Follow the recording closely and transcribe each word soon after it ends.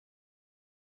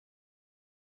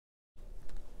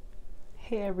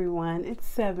Hey everyone, it's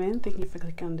 7. Thank you for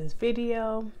clicking on this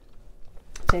video.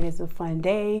 Today is a fun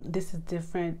day. This is a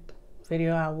different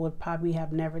video I would probably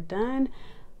have never done,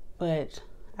 but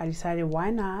I decided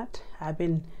why not. I've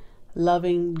been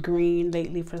loving green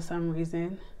lately for some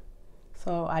reason.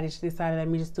 So I just decided let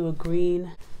me just do a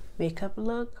green makeup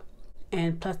look.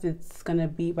 And plus it's gonna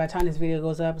be, by the time this video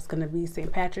goes up, it's gonna be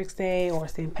St. Patrick's Day or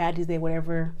St. Patty's Day,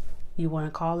 whatever you want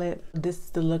to call it. This is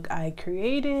the look I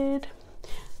created.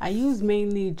 I use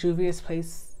mainly Juvia's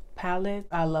Place palette.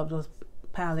 I love those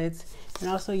palettes. And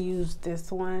also use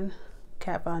this one,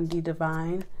 Kat Von D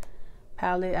Divine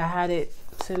palette. I had it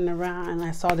sitting around and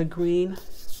I saw the green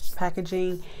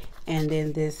packaging and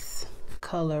then this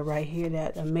color right here,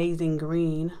 that amazing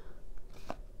green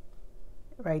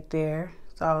right there.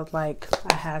 So I was like,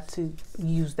 I had to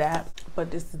use that.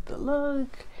 But this is the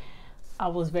look. I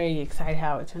was very excited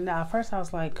how it turned out. At first I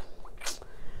was like,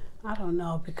 I don't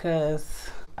know,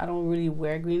 because I don't really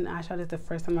wear green eyeshadow. It's the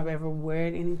first time I've ever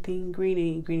worn anything green,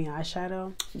 any green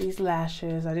eyeshadow. These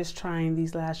lashes, I just trying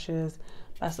these lashes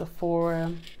by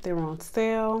Sephora. They were on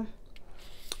sale.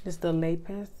 This is the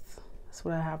Lapis. That's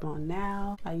what I have on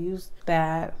now. I used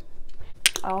that.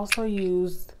 I also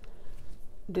used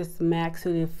this MAC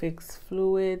Studio Fix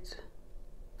Fluid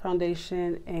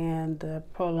foundation and the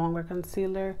Pro Longer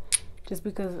concealer, just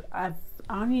because I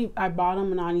bought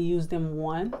them and I only used them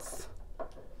once,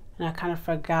 and I kind of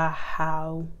forgot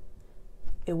how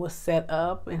it was set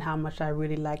up and how much I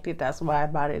really liked it. That's why I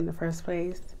bought it in the first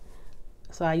place.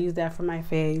 So I used that for my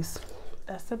face.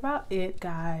 That's about it,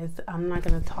 guys. I'm not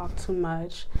gonna talk too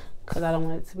much because I don't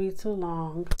want it to be too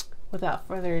long. Without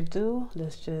further ado,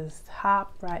 let's just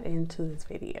hop right into this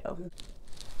video.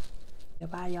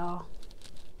 Bye, y'all.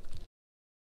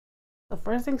 So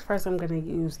first things first, I'm going to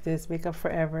use this Makeup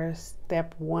Forever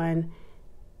Step 1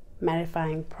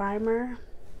 Mattifying Primer.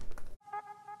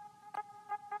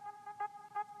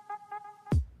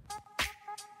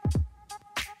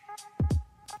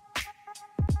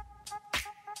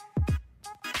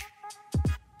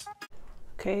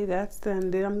 Okay, that's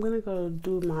done. Then I'm going to go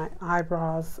do my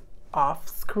eyebrows off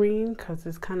screen because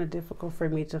it's kind of difficult for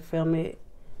me to film it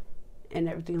and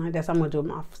everything like that. So I'm going to do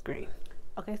them off screen.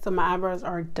 Okay, so my eyebrows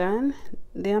are done.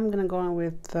 Then I'm gonna go in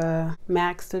with the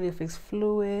MAC Studio Fix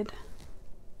Fluid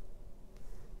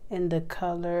in the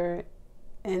color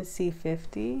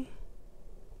NC50.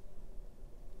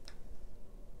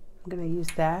 I'm gonna use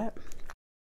that.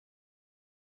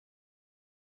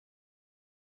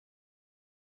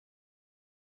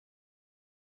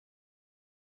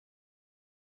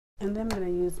 And then I'm gonna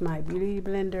use my Beauty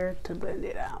Blender to blend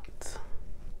it out.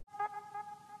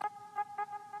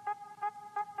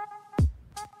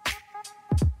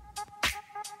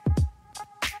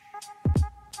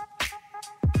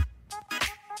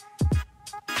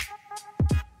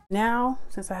 Now,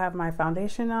 since I have my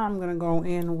foundation on, I'm gonna go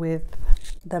in with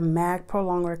the MAC Pro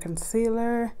Longer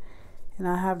Concealer, and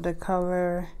I have the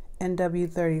color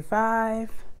NW35.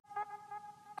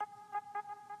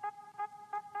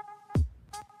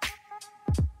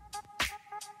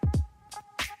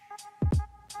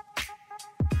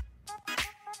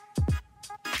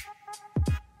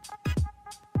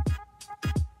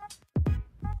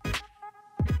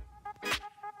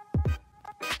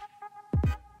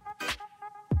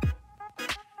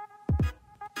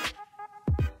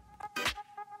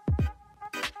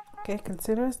 Okay,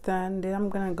 concealer is done. Then I'm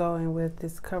gonna go in with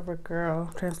this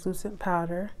CoverGirl translucent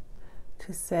powder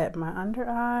to set my under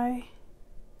eye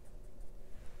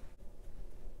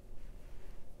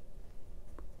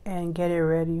and get it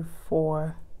ready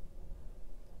for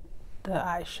the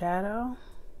eyeshadow.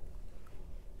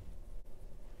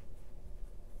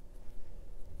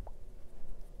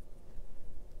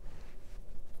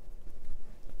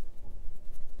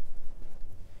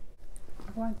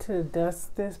 I want to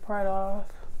dust this part off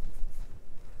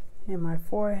in my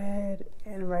forehead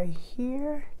and right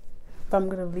here, but I'm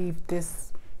gonna leave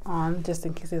this on just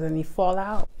in case there's any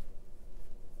fallout.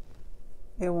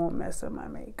 It won't mess up my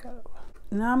makeup.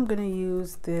 Now I'm gonna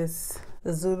use this,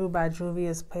 the Zulu by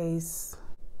Juvia's Place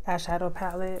eyeshadow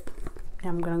palette. And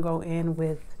I'm gonna go in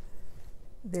with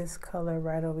this color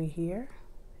right over here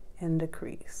in the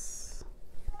crease.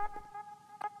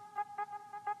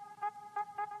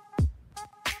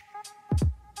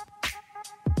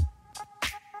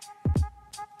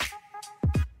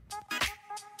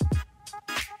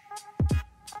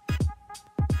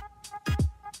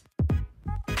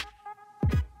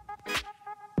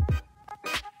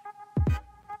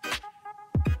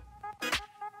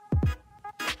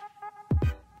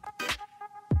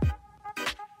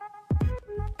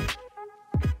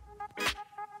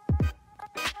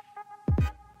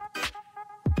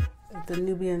 the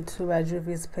Nubian 2 by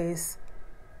Juvia's Place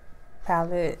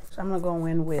palette. I'm gonna go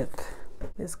in with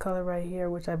this color right here,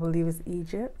 which I believe is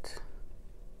Egypt,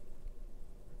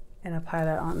 and apply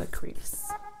that on the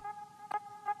crease.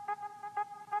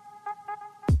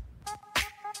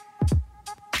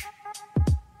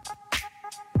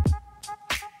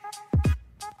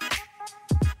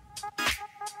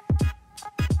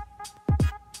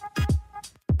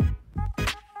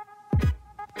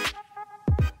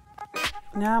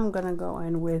 Now I'm gonna go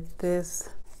in with this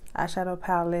eyeshadow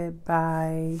palette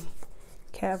by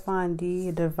Kat Von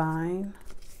D, Divine,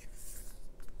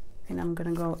 and I'm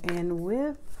gonna go in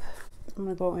with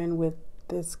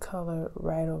this color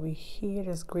right over here,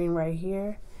 this green right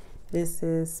here. This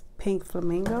is Pink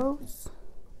Flamingos,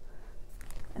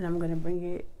 and I'm gonna bring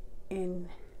it in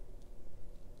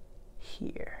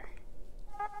here.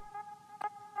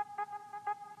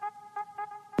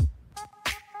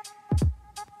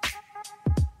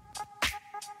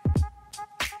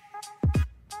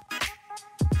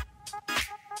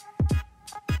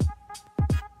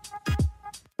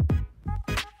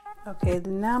 Okay,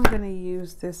 then now I'm gonna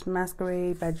use this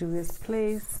Masquerade by Juvia's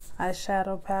Place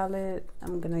eyeshadow palette.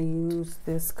 I'm gonna use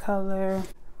this color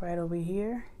right over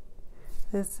here.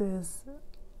 This is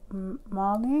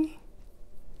Molly.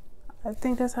 I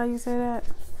think that's how you say that.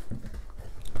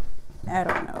 I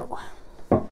don't know.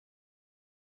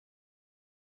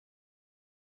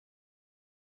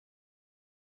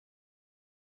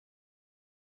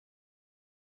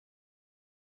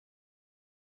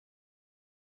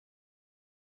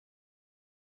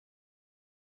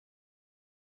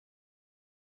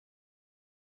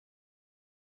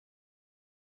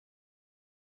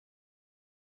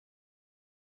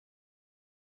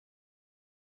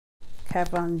 Kat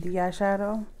Von D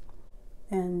eyeshadow,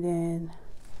 and then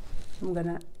I'm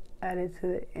gonna add it to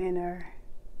the inner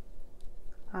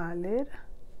eyelid.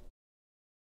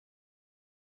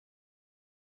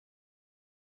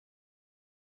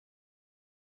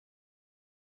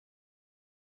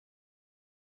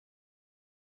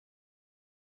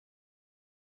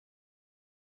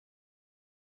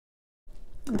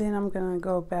 Then I'm gonna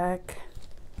go back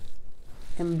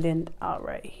and blend out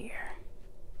right here.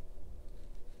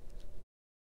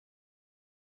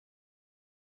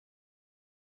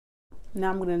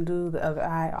 Now I'm gonna do the other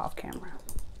eye off camera.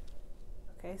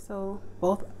 Okay, so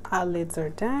both eyelids are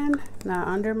done. Now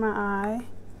under my eye,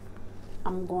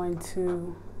 I'm going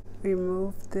to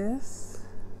remove this.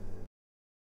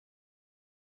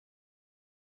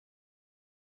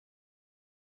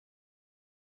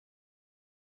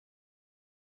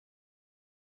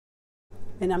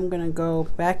 And I'm gonna go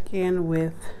back in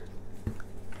with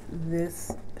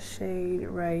this shade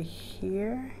right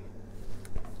here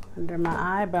under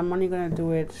my eye, but I'm only gonna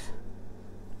do it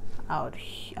out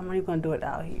here. I'm only gonna do it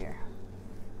out here.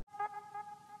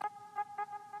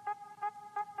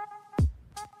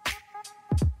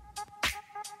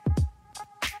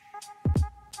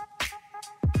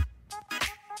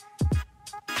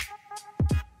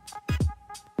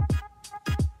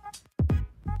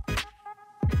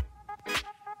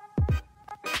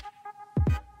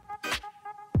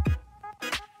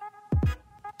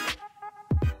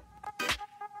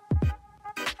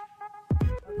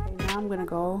 Now I'm gonna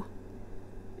go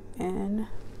in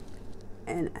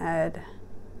and add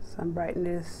some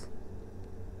brightness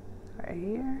right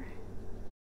here.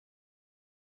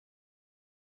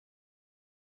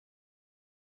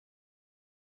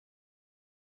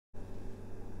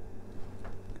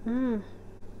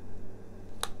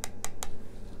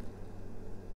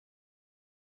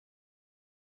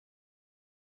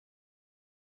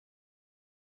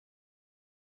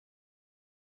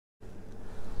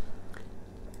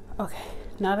 Okay,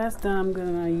 now that's done, I'm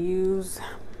gonna use,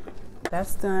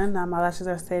 that's done. Now my lashes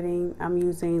are setting. I'm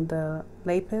using the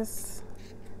Lapis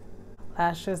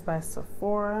lashes by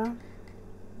Sephora.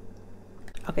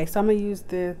 Okay, so I'm gonna use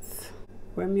this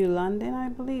Remy London, I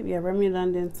believe. Yeah, Remy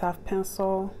London soft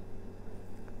pencil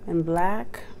in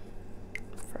black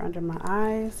for under my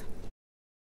eyes.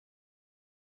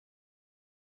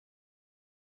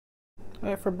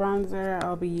 Okay, for bronzer,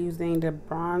 I'll be using the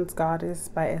Bronze Goddess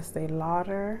by Estee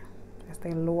Lauder.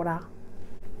 Estee Lauder.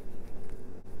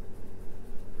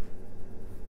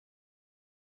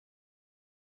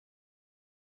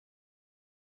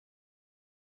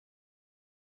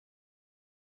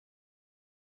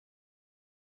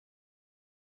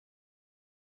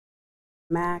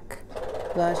 MAC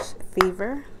Blush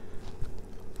Fever.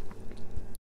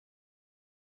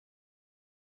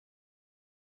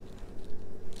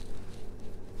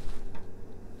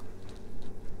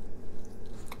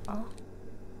 Oh.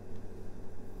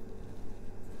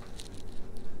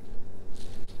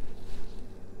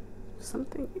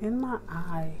 something in my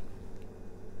eye.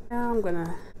 Now I'm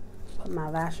gonna put my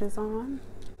lashes on.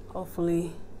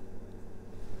 Hopefully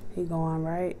he go on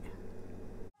right.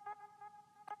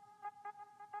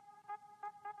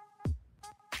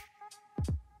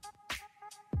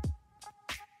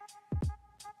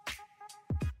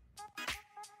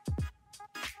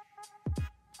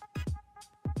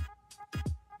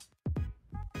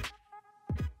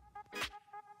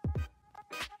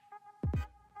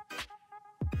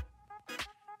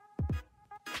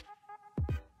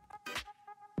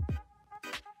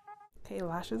 Okay,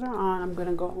 lashes are on. I'm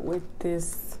gonna go with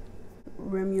this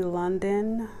Rimmel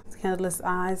London Scandalous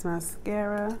Eyes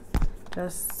mascara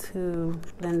just to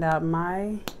blend out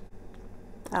my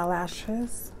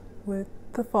eyelashes with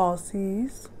the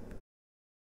falsies.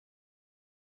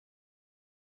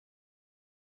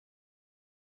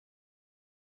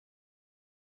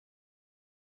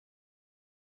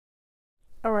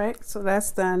 All right, so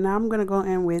that's done. Now I'm gonna go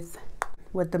in with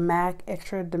the MAC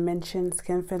Extra Dimension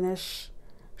Skin Finish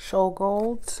Show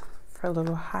Gold for a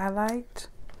little highlight.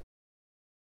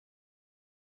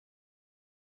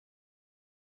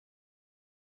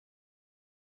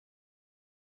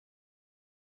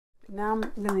 Now I'm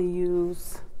gonna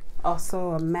use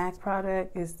also a MAC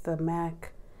product. It's the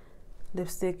MAC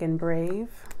Lipstick and Brave.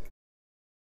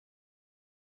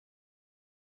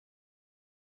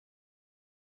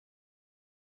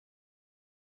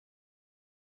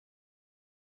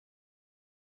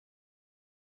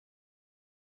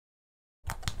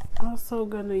 Also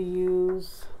gonna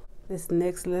use this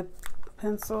NYX lip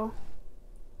pencil,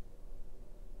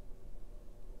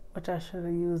 which I should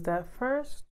have used that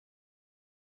first.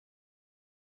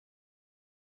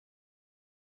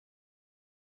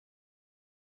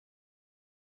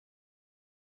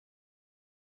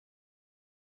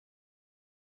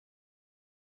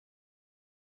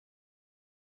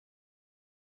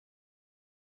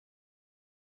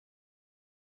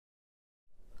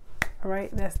 All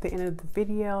right, that's the end of the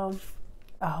video.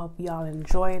 I hope y'all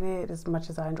enjoyed it as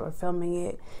much as I enjoyed filming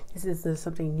it. This is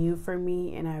something new for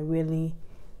me, and I really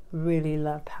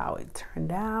loved how it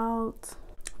turned out.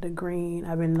 The green,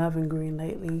 I've been loving green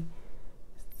lately,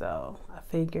 so I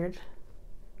figured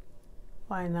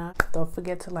why not. Don't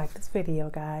forget to like this video,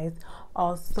 guys.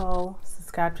 Also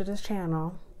subscribe to this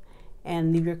channel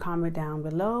and leave your comment down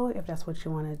below if that's what you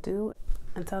want to do.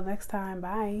 Until next time,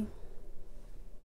 bye.